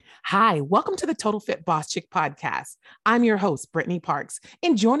Hi, welcome to the Total Fit Boss Chick podcast. I'm your host, Brittany Parks,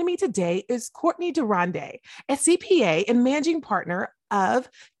 and joining me today is Courtney Durande, a CPA and managing partner of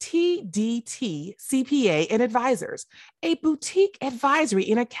TDT CPA and Advisors, a boutique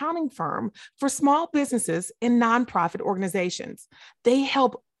advisory and accounting firm for small businesses and nonprofit organizations. They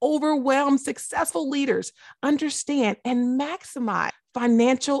help overwhelmed successful leaders understand and maximize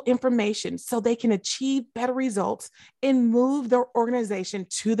financial information so they can achieve better results and move their organization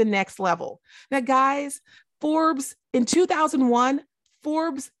to the next level. Now, guys, in 2001,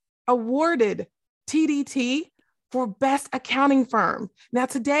 Forbes awarded TDT for best accounting firm. Now,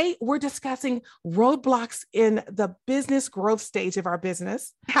 today we're discussing roadblocks in the business growth stage of our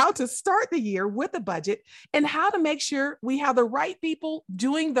business, how to start the year with a budget, and how to make sure we have the right people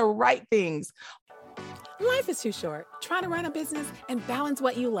doing the right things. Life is too short. Try to run a business and balance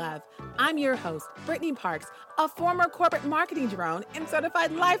what you love. I'm your host, Brittany Parks, a former corporate marketing drone and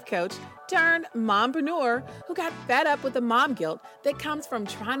certified life coach turned mompreneur who got fed up with the mom guilt that comes from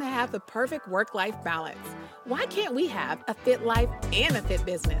trying to have the perfect work-life balance. Why can't we have a fit life and a fit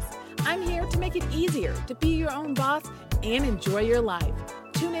business? I'm here to make it easier to be your own boss and enjoy your life.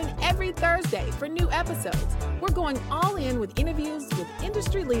 Tune in every Thursday for new episodes. We're going all in with interviews with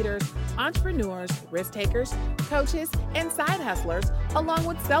industry leaders, entrepreneurs, risk takers, coaches, and side hustlers, along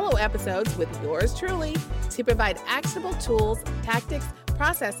with solo episodes with yours truly to provide actionable tools, tactics,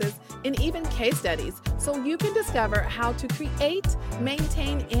 processes, and even case studies so you can discover how to create,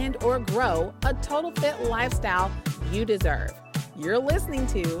 maintain, and or grow a total fit lifestyle you deserve. You're listening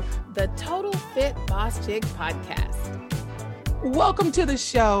to the Total Fit Boss Chick podcast. Welcome to the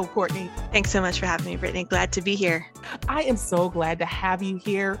show, Courtney. Thanks so much for having me, Brittany. Glad to be here. I am so glad to have you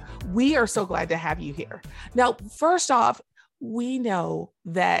here. We are so glad to have you here. Now, first off, we know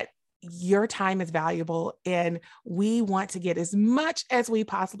that your time is valuable and we want to get as much as we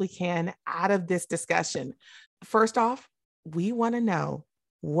possibly can out of this discussion. First off, we want to know,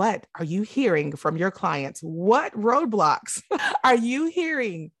 what are you hearing from your clients? What roadblocks are you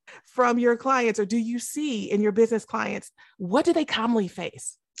hearing from your clients, or do you see in your business clients? What do they commonly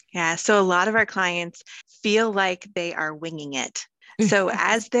face? Yeah, so a lot of our clients feel like they are winging it. So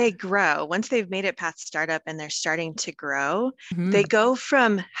as they grow, once they've made it past startup and they're starting to grow, they go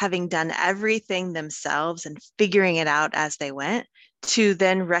from having done everything themselves and figuring it out as they went to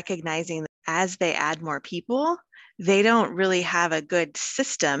then recognizing that as they add more people, they don't really have a good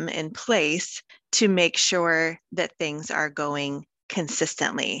system in place to make sure that things are going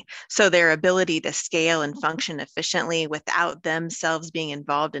consistently. So their ability to scale and function efficiently without themselves being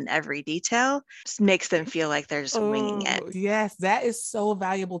involved in every detail just makes them feel like they're just winging it. Yes, that is so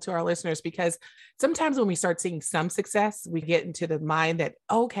valuable to our listeners, because sometimes when we start seeing some success, we get into the mind that,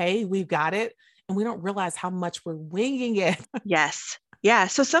 okay, we've got it. And we don't realize how much we're winging it. Yes. Yeah.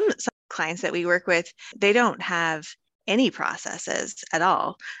 So some clients that we work with, they don't have any processes at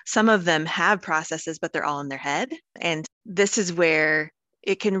all. Some of them have processes, but they're all in their head. And this is where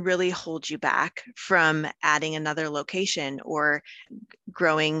it can really hold you back from adding another location or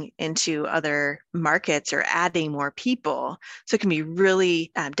growing into other markets or adding more people. So it can be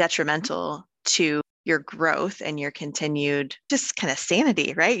really detrimental to your growth and your continued just kind of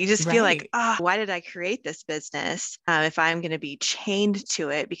sanity, right? You just feel like, why did I create this business if I'm going to be chained to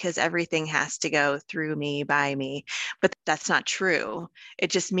it because everything has to go through me, by me? But that's not true.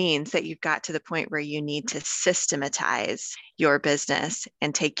 It just means that you've got to the point where you need to systematize your business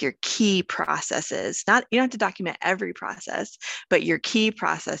and take your key processes. You don't have to document every process, but your key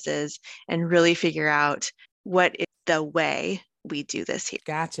processes, and really figure out what is the way we do this here.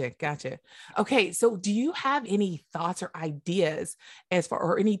 Gotcha. Okay. So do you have any thoughts or ideas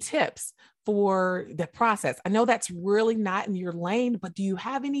or any tips for the process? I know that's really not in your lane, but do you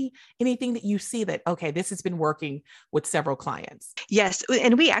have anything that you see that, okay, this has been working with several clients? Yes.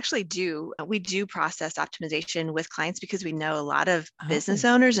 And we actually do process optimization with clients because we know a lot of business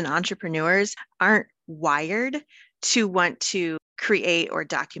owners and entrepreneurs aren't wired to want to create or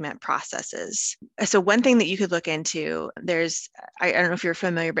document processes. So one thing that you could look into, I don't know if you're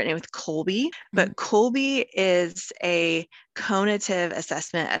familiar, Brittany, with Kolbe, but Kolbe is a cognitive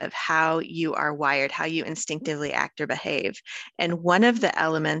assessment of how you are wired, how you instinctively act or behave. And one of the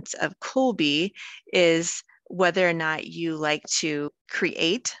elements of Kolbe is whether or not you like to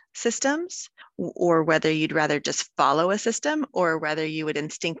create systems, or whether you'd rather just follow a system, or whether you would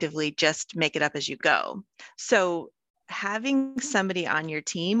instinctively just make it up as you go. So having somebody on your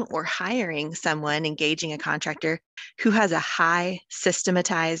team or hiring someone, engaging a contractor who has a high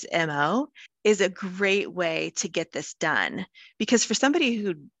systematized MO is a great way to get this done. Because for somebody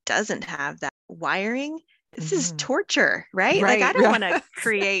who doesn't have that wiring, this is torture, right? Like, I Right. don't want to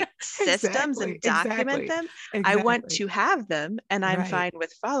create systems Exactly. and document them. I want to have them, and I'm Right. fine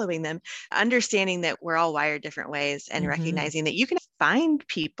with following them. Understanding that we're all wired different ways, and recognizing that you can find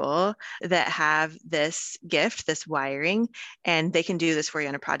people that have this gift, this wiring, and they can do this for you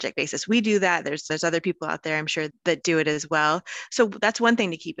on a project basis. We do that. There's other people out there, I'm sure, that do it as well. So that's one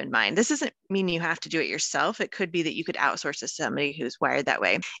thing to keep in mind. This doesn't mean you have to do it yourself. It could be that you could outsource to somebody who's wired that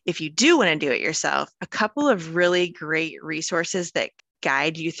way. If you do want to do it yourself, a couple of really great resources that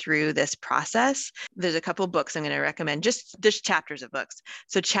guide you through this process. There's a couple of books I'm going to recommend, just chapters of books.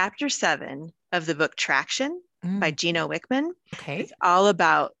 So chapter 7 of the book Traction by Gino Wickman. Okay. It's all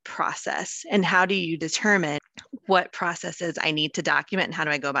about process and how do you determine what processes I need to document and how do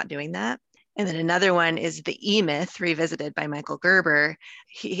I go about doing that. And then another one is The E-Myth Revisited by Michael Gerber.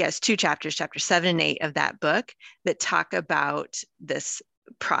 He has 2 chapters, chapter 7 and 8 of that book, that talk about this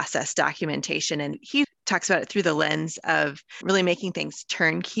process documentation. And he talks about it through the lens of really making things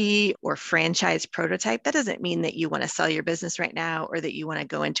turnkey or franchise prototype. That doesn't mean that you want to sell your business right now or that you want to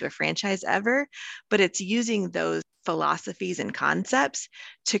go into a franchise ever, but it's using those philosophies and concepts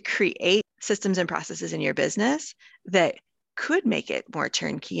to create systems and processes in your business that could make it more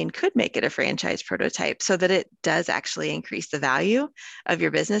turnkey and could make it a franchise prototype, so that it does actually increase the value of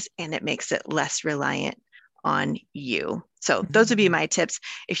your business and it makes it less reliant on you. So those would be my tips.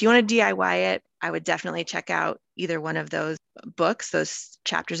 If you want to DIY it, I would definitely check out either one of those books, those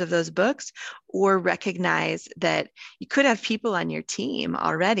chapters of those books, or recognize that you could have people on your team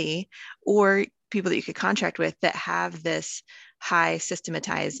already, or people that you could contract with that have this high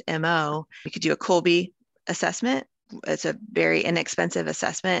systematized MO. You could do a Kolbe assessment. It's a very inexpensive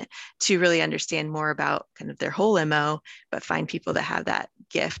assessment to really understand more about kind of their whole MO, but find people that have that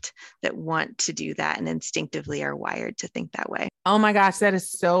gift, that want to do that and instinctively are wired to think that way. Oh my gosh, that is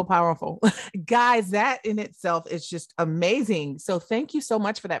so powerful. Guys, that in itself is just amazing. So thank you so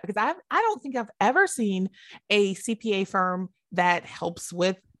much for that, because I don't think I've ever seen a CPA firm that helps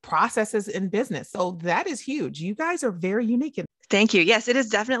with processes in business. So that is huge. You guys are very unique in. Thank you. Yes, it is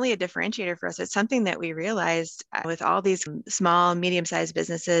definitely a differentiator for us. It's something that we realized with all these small, medium-sized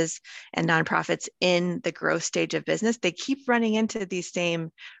businesses and nonprofits in the growth stage of business. They keep running into these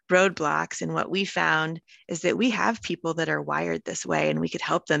same roadblocks. And what we found is that we have people that are wired this way and we could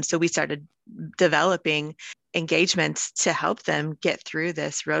help them. So we started developing engagements to help them get through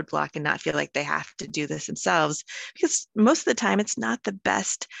this roadblock and not feel like they have to do this themselves, because most of the time it's not the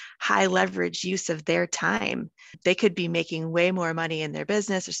best high leverage use of their time. They could be making way more money in their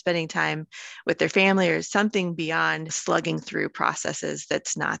business or spending time with their family or something beyond slugging through processes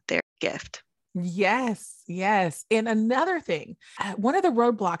that's not their gift. Yes, yes. And another thing, one of the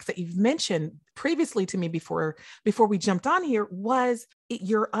roadblocks that you've mentioned previously to me before we jumped on here was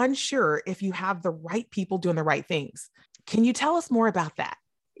you're unsure if you have the right people doing the right things. Can you tell us more about that?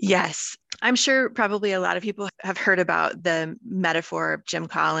 Yes. I'm sure probably a lot of people have heard about the metaphor of Jim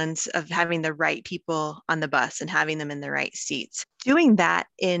Collins of having the right people on the bus and having them in the right seats. Doing that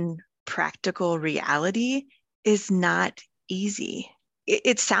in practical reality is not easy.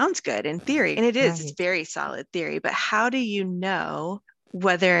 It sounds good in theory, and it is. Right. It's very solid theory, but how do you know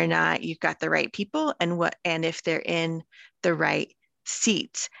whether or not you've got the right people and if they're in the right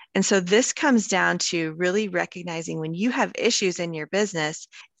seats? And so this comes down to really recognizing when you have issues in your business,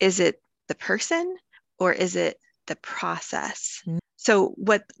 is it the person or is it the process? Mm-hmm. So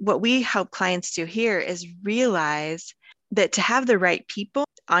what we help clients do here is realize that to have the right people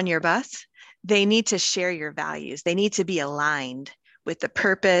on your bus, they need to share your values. They need to be aligned with the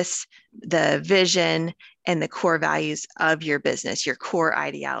purpose, the vision, and the core values of your business, your core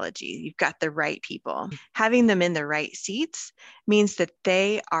ideology. You've got the right people. Having them in the right seats means that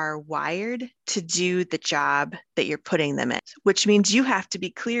they are wired to do the job that you're putting them in, which means you have to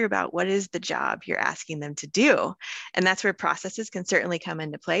be clear about what is the job you're asking them to do. And that's where processes can certainly come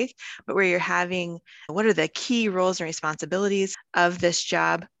into place, but where you're having, what are the key roles and responsibilities of this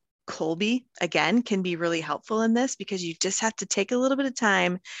job? Kolbe, again, can be really helpful in this, because you just have to take a little bit of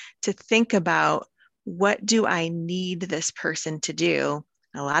time to think about, what do I need this person to do?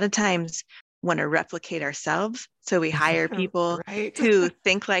 A lot of times want to replicate ourselves. So we hire people right. who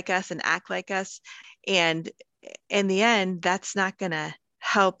think like us and act like us. And in the end, that's not going to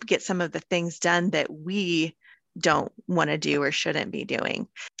help get some of the things done that we don't want to do or shouldn't be doing.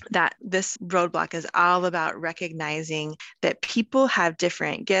 That this roadblock is all about recognizing that people have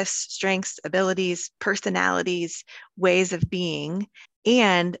different gifts, strengths, abilities, personalities, ways of being,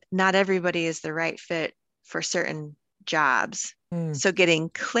 and not everybody is the right fit for certain jobs. So getting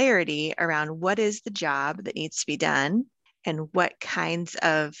clarity around what is the job that needs to be done and what kinds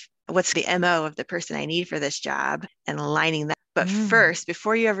of what's the MO of the person I need for this job and aligning that. But Mm. first,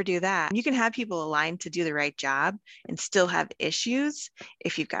 before you ever do that, you can have people aligned to do the right job and still have issues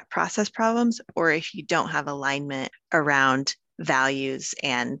if you've got process problems or if you don't have alignment around values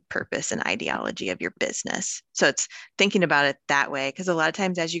and purpose and ideology of your business. So it's thinking about it that way, because a lot of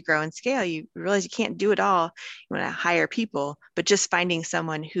times as you grow and scale, you realize you can't do it all. You want to hire people, but just finding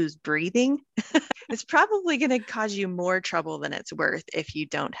someone who's breathing is probably going to cause you more trouble than it's worth if you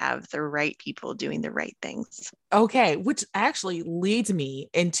don't have the right people doing the right things. Okay, which actually leads me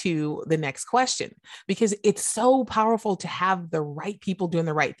into the next question, because it's so powerful to have the right people doing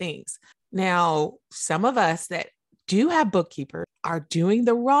the right things. Now, some of us that do have bookkeepers are doing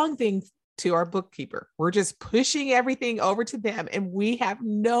the wrong things to our bookkeeper. We're just pushing everything over to them and we have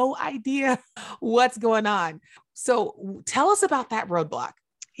no idea what's going on. So tell us about that roadblock.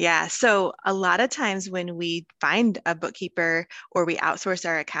 Yeah. So a lot of times when we find a bookkeeper or we outsource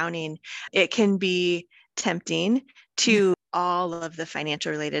our accounting, it can be tempting to all of the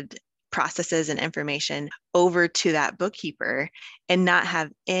financial related processes and information over to that bookkeeper and not have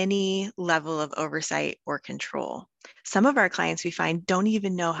any level of oversight or control. Some of our clients we find don't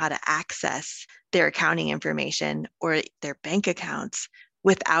even know how to access their accounting information or their bank accounts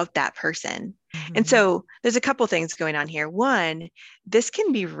without that person. Mm-hmm. And so there's a couple things going on here. One, this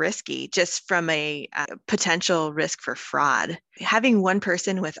can be risky just from a potential risk for fraud. Having one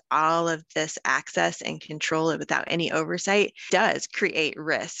person with all of this access and control without any oversight does create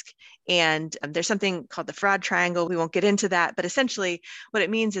risk. And there's something called the fraud triangle. We won't get into that, but essentially what it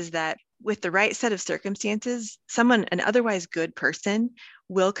means is that with the right set of circumstances, an otherwise good person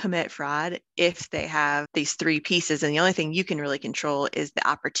will commit fraud if they have these three pieces. And the only thing you can really control is the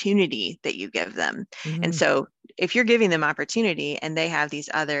opportunity that you give them. Mm-hmm. And so if you're giving them opportunity and they have these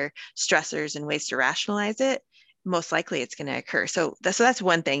other stressors and ways to rationalize it, most likely it's going to occur. So that's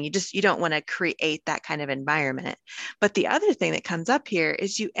one thing. You don't want to create that kind of environment. But the other thing that comes up here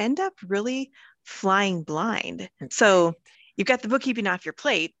is you end up really flying blind. So you've got the bookkeeping off your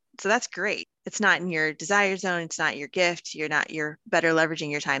plate. So that's great. It's not in your desire zone. It's not your gift. You're better leveraging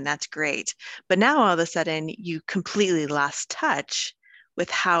your time. That's great. But now all of a sudden you completely lost touch with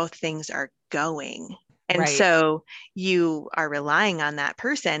how things are going. And so you are relying on that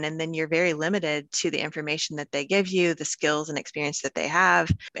person, and then you're very limited to the information that they give you, the skills and experience that they have,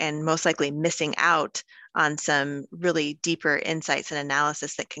 and most likely missing out on some really deeper insights and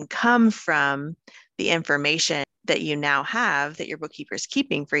analysis that can come from the information that you now have that your bookkeeper is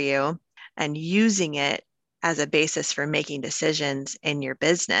keeping for you and using it as a basis for making decisions in your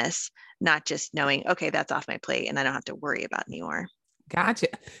business, not just knowing, okay, that's off my plate and I don't have to worry about anymore. Gotcha.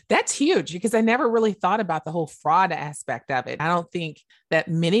 That's huge because I never really thought about the whole fraud aspect of it. I don't think that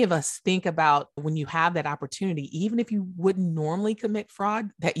many of us think about when you have that opportunity, even if you wouldn't normally commit fraud,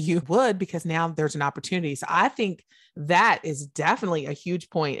 that you would, because now there's an opportunity. So I think that is definitely a huge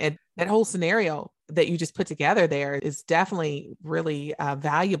point. And that whole scenario that you just put together there is definitely really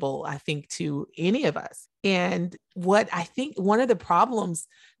valuable, I think, to any of us. And what I think one of the problems,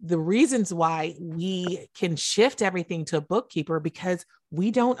 the reasons why we can shift everything to a bookkeeper, because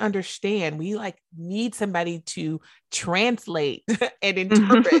we don't understand. We need somebody to translate and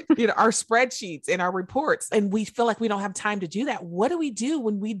interpret, our spreadsheets and our reports. And we feel like we don't have time to do that. What do we do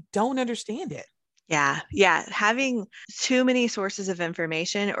when we don't understand it? Yeah. Having too many sources of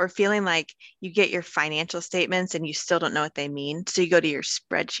information or feeling like you get your financial statements and you still don't know what they mean. So you go to your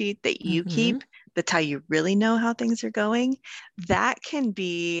spreadsheet that you keep. That's how you really know how things are going. That can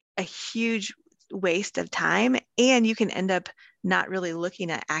be a huge waste of time, and you can end up not really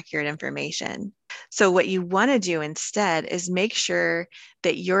looking at accurate information. So what you want to do instead is make sure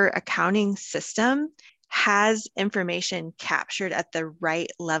that your accounting system has information captured at the right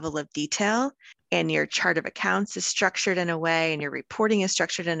level of detail, and your chart of accounts is structured in a way, and your reporting is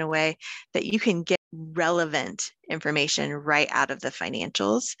structured in a way that you can get relevant information right out of the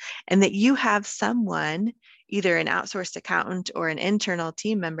financials, and that you have someone, either an outsourced accountant or an internal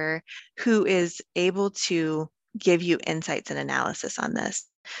team member, who is able to give you insights and analysis on this.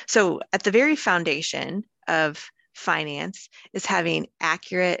 So at the very foundation of finance is having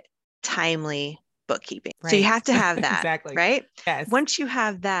accurate, timely bookkeeping. Right. So you have to have that, exactly. Right? Yes. Once you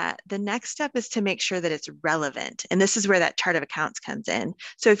have that, the next step is to make sure that it's relevant. And this is where that chart of accounts comes in.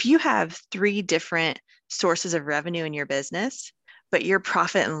 So if you have 3 different sources of revenue in your business, but your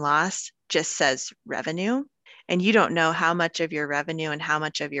profit and loss just says revenue, and you don't know how much of your revenue and how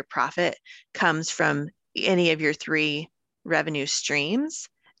much of your profit comes from any of your 3 revenue streams,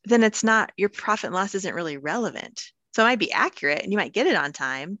 then your profit and loss isn't really relevant. So it might be accurate and you might get it on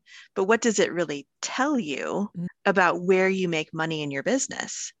time, but what does it really tell you about where you make money in your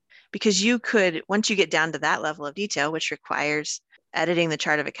business? because you could, once you get down to that level of detail, which requires editing the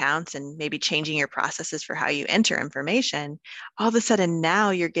chart of accounts and maybe changing your processes for how you enter information, all of a sudden now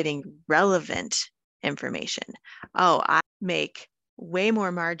you're getting relevant information. Oh, I make way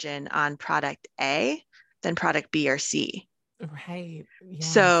more margin on product A than product B or C. Right. Yes.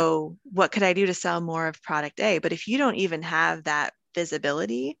 So what could I do to sell more of product A? But if you don't even have that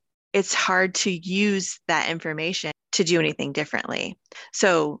visibility, it's hard to use that information to do anything differently.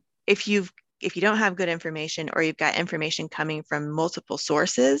 So if you don't have good information, or you've got information coming from multiple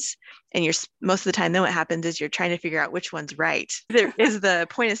sources, and you're most of the time, then what happens is you're trying to figure out which one's right. Is the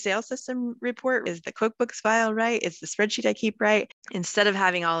point of sale system report, is the QuickBooks file right? Is the spreadsheet I keep right? Instead of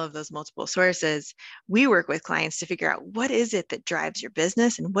having all of those multiple sources, we work with clients to figure out what is it that drives your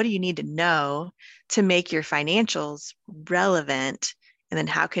business, and what do you need to know to make your financials relevant. And then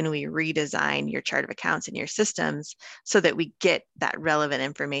how can we redesign your chart of accounts and your systems so that we get that relevant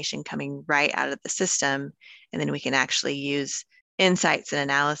information coming right out of the system? And then we can actually use insights and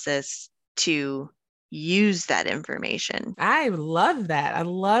analysis to use that information. I love that. I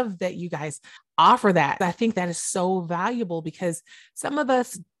love that you guys offer that. I think that is so valuable, because some of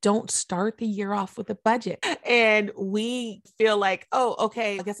us don't start the year off with a budget, and we feel like, oh,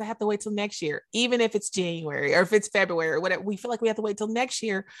 okay, I guess I have to wait till next year, even if it's January or if it's February or whatever. We feel like we have to wait till next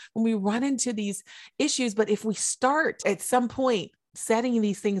year when we run into these issues. But if we start at some point setting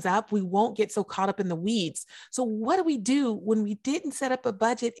these things up, we won't get so caught up in the weeds. So what do we do when we didn't set up a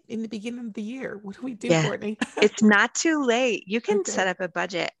budget in the beginning of the year? What do we do, Courtney? It's not too late. You can Okay. set up a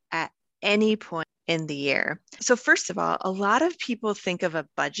budget at any point in the year. So first of all, a lot of people think of a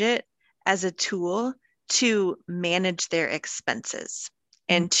budget as a tool to manage their expenses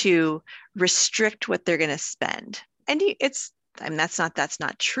and to restrict what they're going to spend. And that's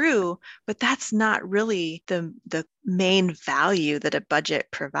not true, but that's not really the main value that a budget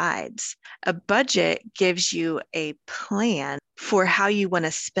provides. A budget gives you a plan for how you want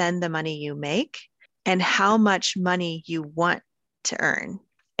to spend the money you make and how much money you want to earn.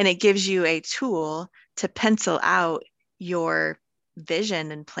 And it gives you a tool to pencil out your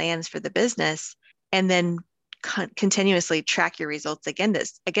vision and plans for the business, and then continuously track your results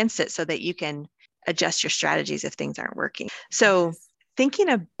against it so that you can adjust your strategies if things aren't working. So thinking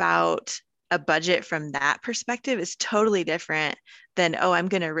about a budget from that perspective is totally different than, oh, I'm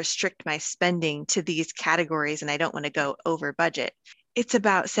going to restrict my spending to these categories and I don't want to go over budget. It's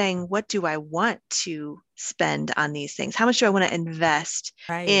about saying, what do I want to spend on these things? How much do I want to invest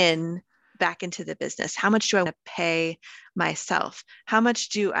back into the business? How much do I want to pay myself? How much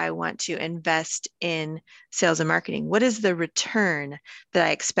do I want to invest in sales and marketing? What is the return that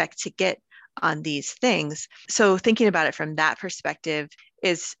I expect to get on these things? So thinking about it from that perspective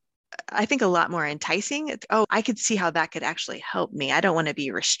is, I think, a lot more enticing. I could see how that could actually help me. I don't want to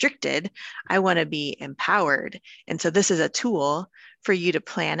be restricted. I want to be empowered. And so this is a tool for you to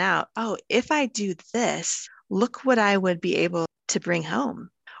plan out, oh, if I do this, look what I would be able to bring home,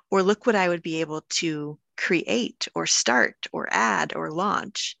 or look what I would be able to create or start or add or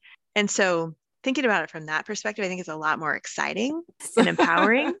launch. And so thinking about it from that perspective, I think is a lot more exciting and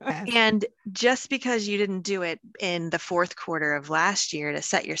empowering. And just because you didn't do it in the fourth quarter of last year to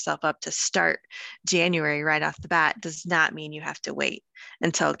set yourself up to start January right off the bat does not mean you have to wait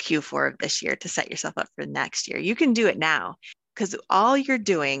until Q4 of this year to set yourself up for next year. You can do it now, because all you're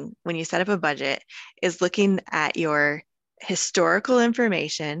doing when you set up a budget is looking at your historical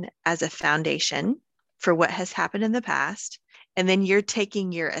information as a foundation for what has happened in the past. And then you're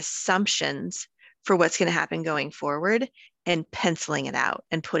taking your assumptions for what's going to happen going forward and penciling it out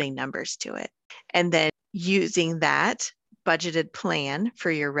and putting numbers to it. And then using that budgeted plan for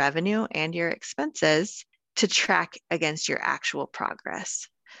your revenue and your expenses to track against your actual progress.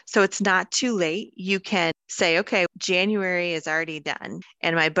 So it's not too late. You can say, okay, January is already done,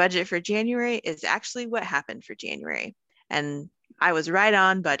 and my budget for January is actually what happened for January. And I was right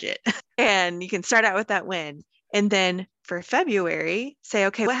on budget. And you can start out with that win. And then for February, say,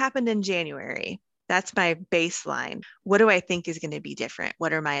 okay, what happened in January? That's my baseline. What do I think is going to be different?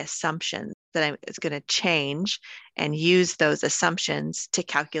 What are my assumptions that is going to change? And use those assumptions to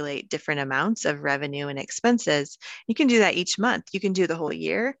calculate different amounts of revenue and expenses. You can do that each month. You can do the whole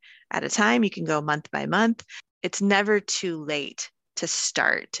year at a time. You can go month by month. It's never too late to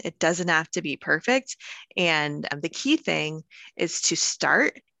start. It doesn't have to be perfect. And the key thing is to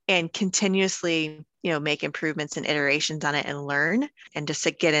start and continuously, make improvements and iterations on it and learn, and just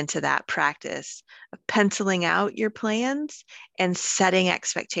to get into that practice of penciling out your plans and setting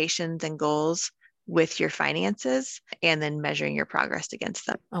expectations and goals with your finances and then measuring your progress against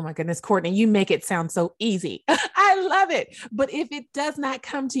them. Oh my goodness, Courtney, you make it sound so easy. I love it. But if it does not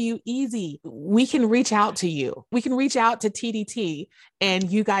come to you easy, we can reach out to you. We can reach out to TDT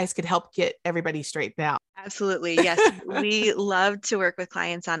and you guys could help get everybody straightened out. Absolutely. Yes. We love to work with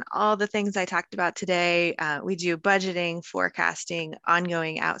clients on all the things I talked about today. We do budgeting, forecasting,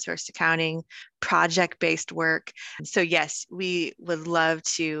 ongoing outsourced accounting, project-based work. So yes, we would love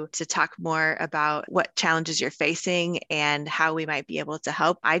to talk more about what challenges you're facing and how we might be able to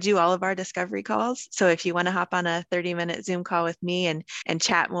help. I do all of our discovery calls. So if you want to hop on a 30-minute Zoom call with me and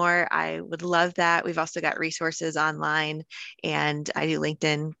chat more, I would love that. We've also got resources online and I do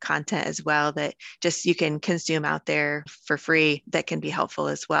LinkedIn content as well that just you can consume out there for free that can be helpful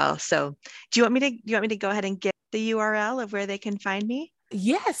as well. So do you want me to go ahead and get the URL of where they can find me?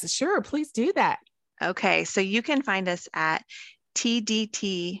 Yes, sure. Please do that. Okay. So you can find us at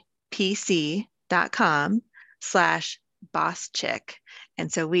tdtpc.com/bosschick.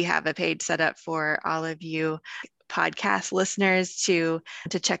 And so we have a page set up for all of you podcast listeners to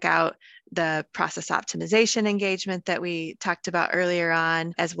check out the process optimization engagement that we talked about earlier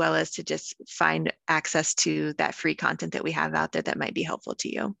on, as well as to just find access to that free content that we have out there that might be helpful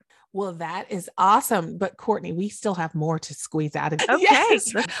to you. Well, that is awesome. But Courtney, we still have more to squeeze out of it. Okay.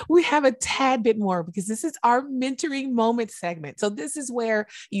 Yes, we have a tad bit more because this is our mentoring moment segment. So this is where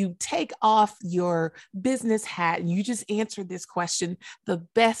you take off your business hat and you just answer this question the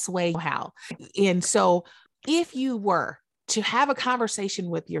best way how. And so if you were to have a conversation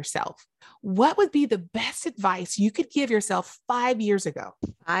with yourself, what would be the best advice you could give yourself 5 years ago?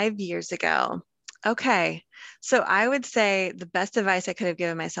 5 years ago. Okay. So I would say the best advice I could have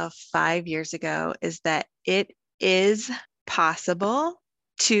given myself 5 years ago is that it is possible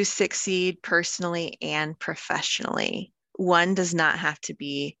to succeed personally and professionally. One does not have to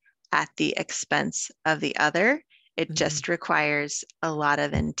be at the expense of the other. It just requires a lot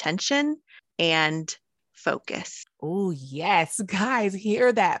of intention and focus. Oh, yes. Guys,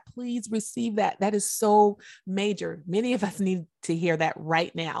 hear that. Please receive that. That is so major. Many of us need to hear that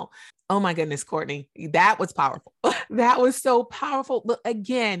right now. Oh my goodness, Courtney, that was powerful. That was so powerful. But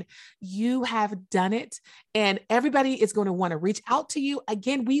again, you have done it and everybody is going to want to reach out to you.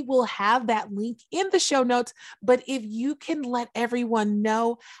 Again, we will have that link in the show notes, but if you can let everyone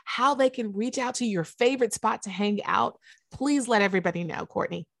know how they can reach out to your favorite spot to hang out, please let everybody know,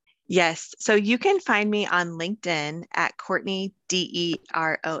 Courtney. Yes. So you can find me on LinkedIn at Courtney, Deronde.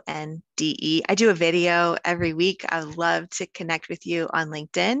 I do a video every week. I would love to connect with you on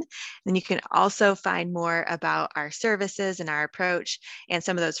LinkedIn. And you can also find more about our services and our approach and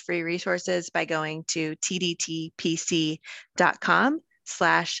some of those free resources by going to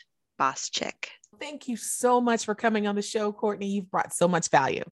tdtpc.com/bosschick. Thank you so much for coming on the show, Courtney. You've brought so much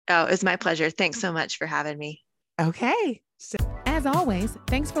value. Oh, it was my pleasure. Thanks so much for having me. Okay. As always,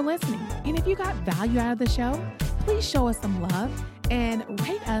 thanks for listening. And if you got value out of the show, please show us some love and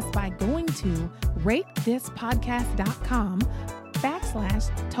rate us by going to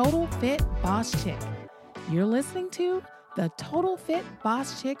ratethispodcast.com/TotalFitBossChick. You're listening to the Total Fit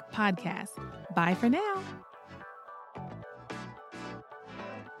Boss Chick podcast. Bye for now.